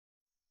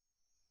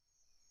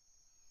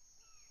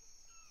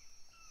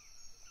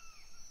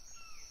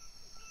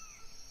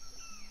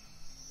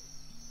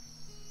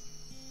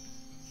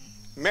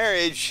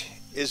Marriage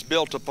is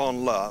built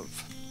upon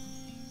love.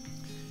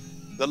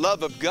 The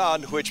love of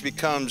God, which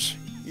becomes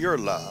your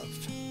love.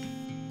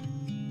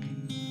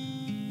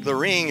 The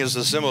ring is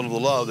the symbol of the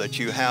love that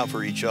you have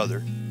for each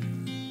other.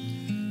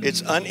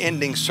 Its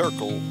unending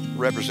circle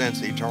represents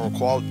the eternal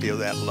quality of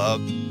that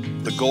love.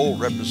 The gold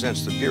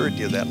represents the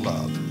purity of that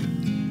love.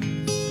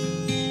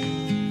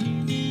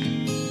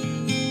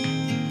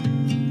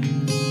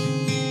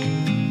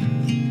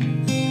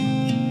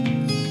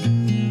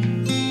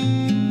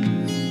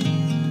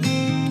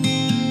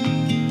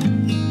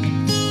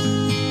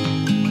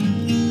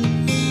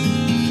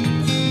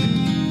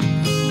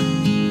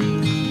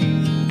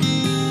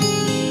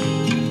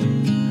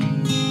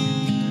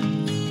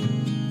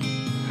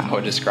 I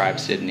would describe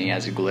Sydney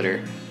as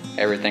glitter.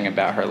 Everything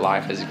about her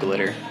life is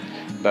glitter,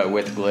 but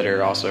with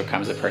glitter also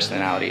comes the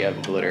personality of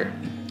glitter.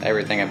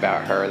 Everything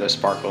about her, the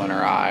sparkle in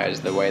her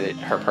eyes, the way that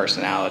her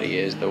personality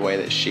is, the way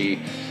that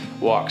she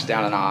walks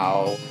down an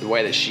aisle, the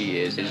way that she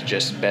is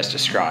just best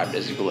described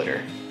as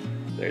glitter.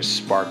 There's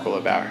sparkle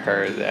about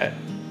her that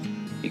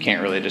you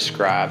can't really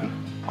describe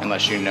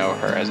unless you know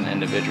her as an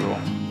individual.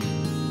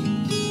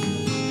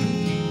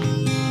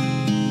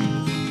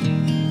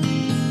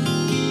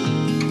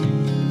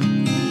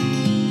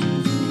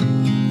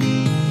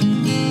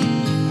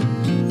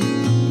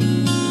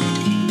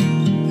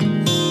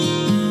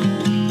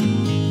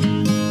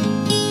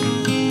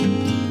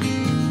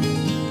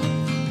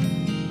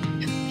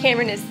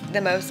 Cameron is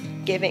the most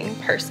giving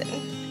person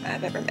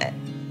I've ever met.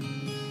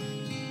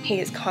 He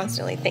is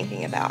constantly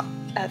thinking about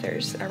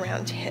others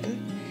around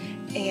him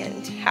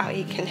and how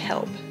he can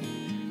help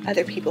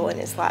other people in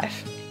his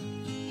life.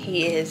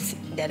 He is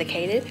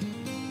dedicated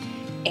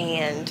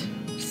and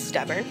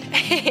stubborn,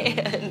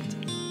 and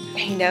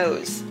he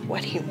knows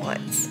what he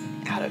wants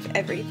out of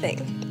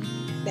everything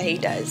that he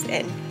does,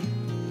 and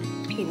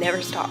he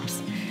never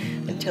stops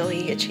until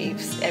he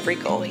achieves every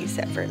goal he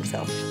set for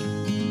himself.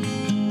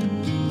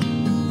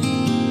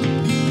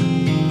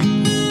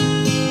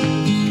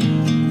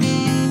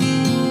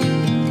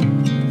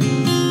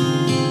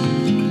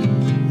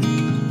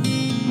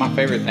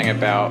 My favorite thing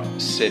about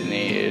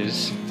Sydney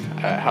is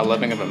how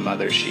loving of a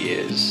mother she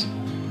is.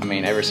 I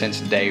mean, ever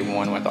since day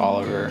one with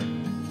Oliver,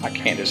 I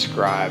can't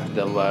describe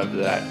the love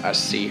that I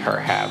see her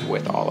have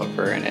with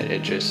Oliver, and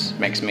it just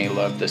makes me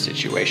love the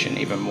situation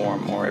even more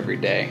and more every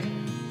day.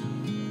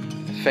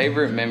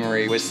 Favorite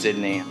memory with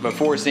Sydney,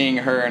 before seeing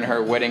her in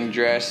her wedding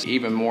dress,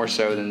 even more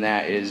so than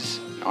that, is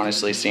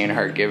honestly seeing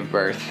her give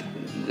birth.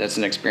 That's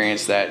an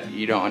experience that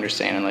you don't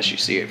understand unless you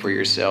see it for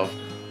yourself.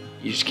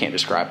 You just can't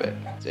describe it.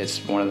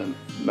 It's one of the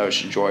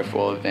most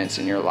joyful events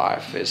in your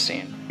life, is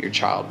seeing your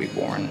child be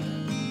born.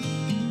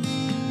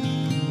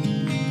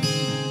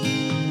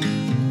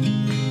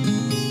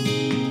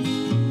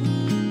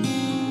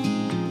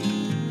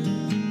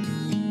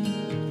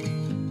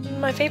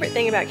 My favorite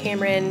thing about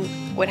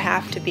Cameron would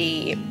have to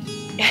be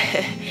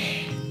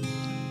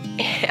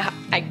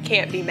I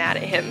can't be mad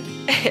at him.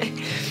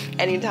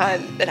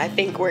 Anytime that I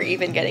think we're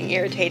even getting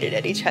irritated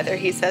at each other,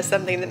 he says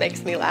something that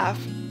makes me laugh.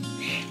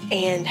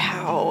 And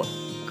how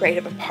great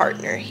of a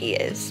partner he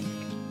is.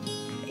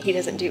 He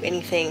doesn't do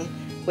anything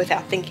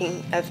without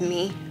thinking of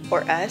me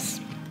or us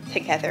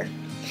together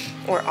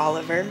or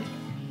Oliver,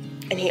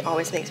 and he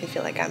always makes me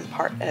feel like I'm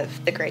part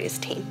of the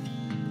greatest team.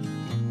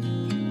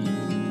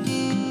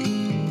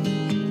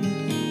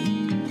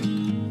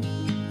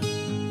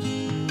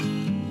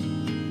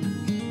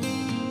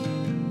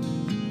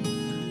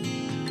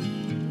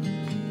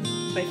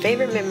 My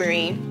favorite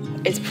memory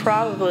is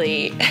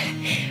probably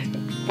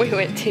we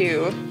went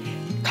to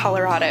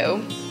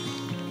Colorado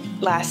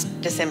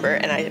last December,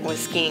 and I was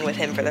skiing with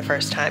him for the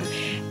first time,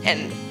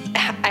 and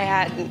I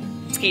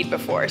hadn't skied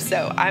before,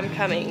 so I'm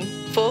coming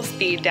full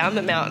speed down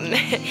the mountain.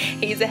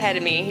 He's ahead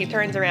of me. He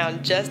turns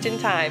around just in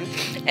time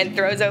and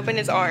throws open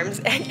his arms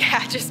and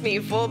catches me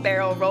full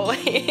barrel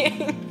rolling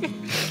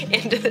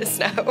into the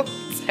snow.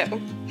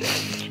 So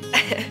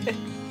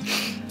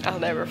I'll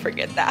never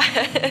forget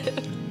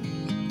that.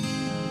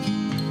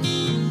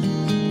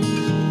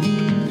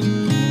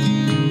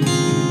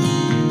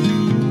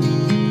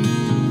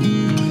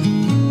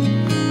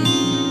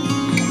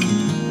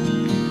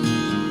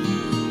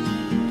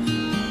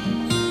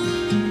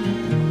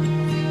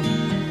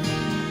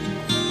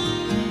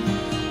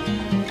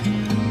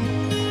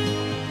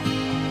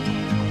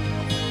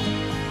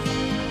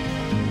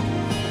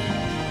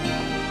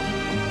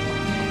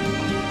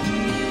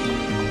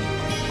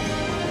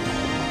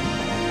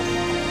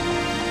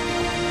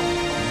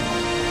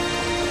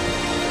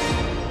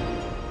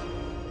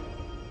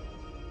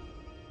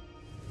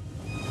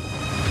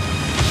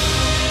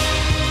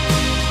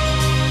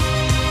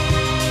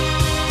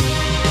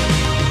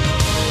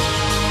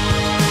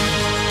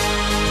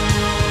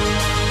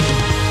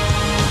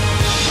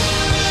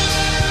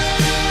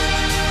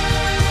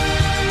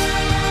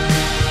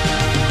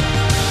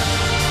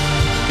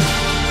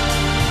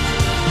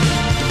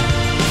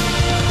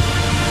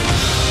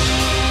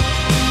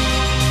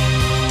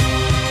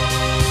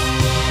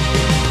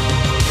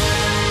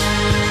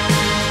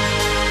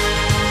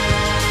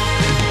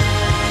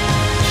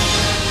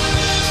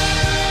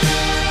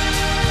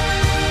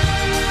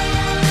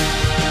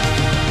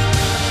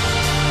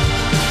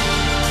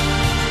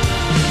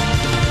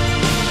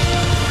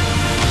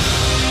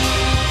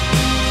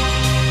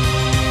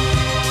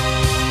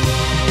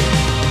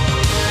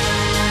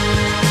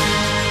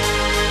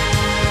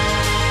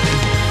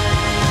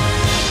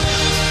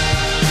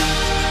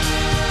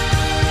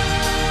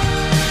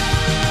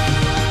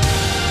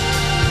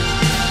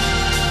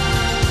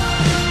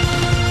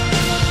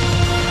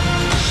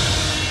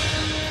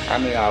 I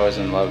knew I was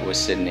in love with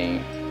Sydney.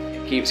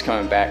 It keeps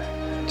coming back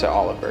to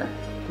Oliver.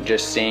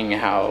 Just seeing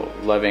how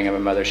loving of a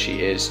mother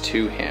she is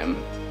to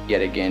him,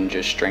 yet again,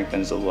 just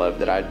strengthens the love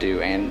that I do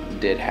and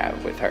did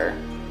have with her.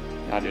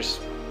 I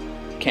just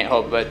can't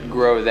help but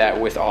grow that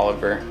with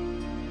Oliver.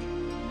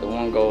 The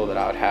one goal that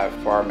I would have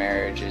for our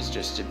marriage is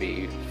just to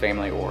be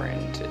family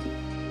oriented.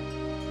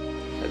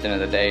 At the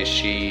end of the day,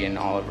 she and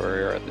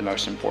Oliver are the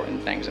most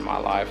important things in my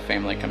life.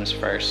 Family comes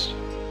first.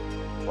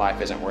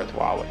 Life isn't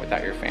worthwhile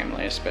without your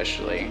family,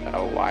 especially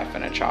a wife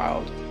and a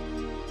child.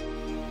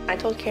 I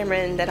told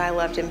Cameron that I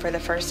loved him for the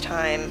first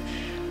time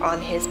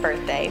on his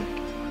birthday.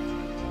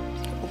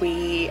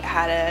 We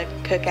had a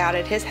cookout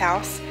at his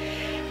house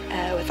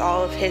with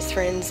all of his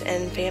friends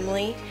and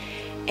family,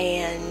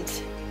 and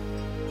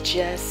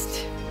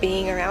just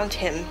being around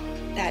him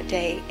that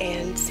day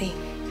and seeing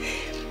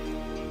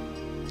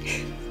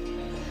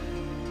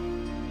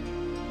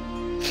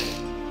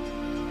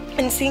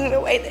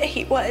the way that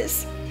he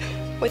was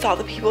with all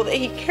the people that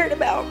he cared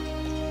about,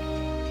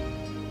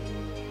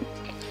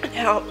 and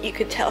how you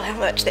could tell how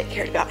much they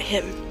cared about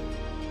him.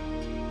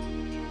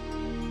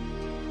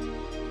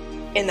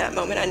 In that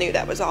moment, I knew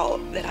that was all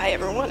that I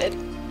ever wanted.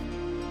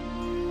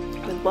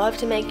 I would love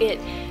to make it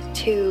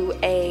to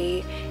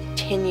a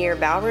 10-year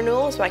vow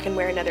renewal so I can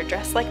wear another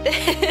dress like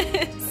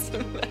this.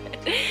 But,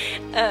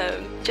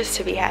 just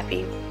to be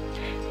happy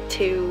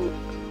to,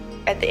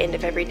 at the end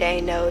of every day,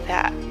 know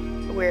that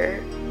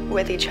we're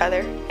with each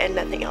other and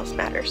nothing else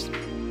matters.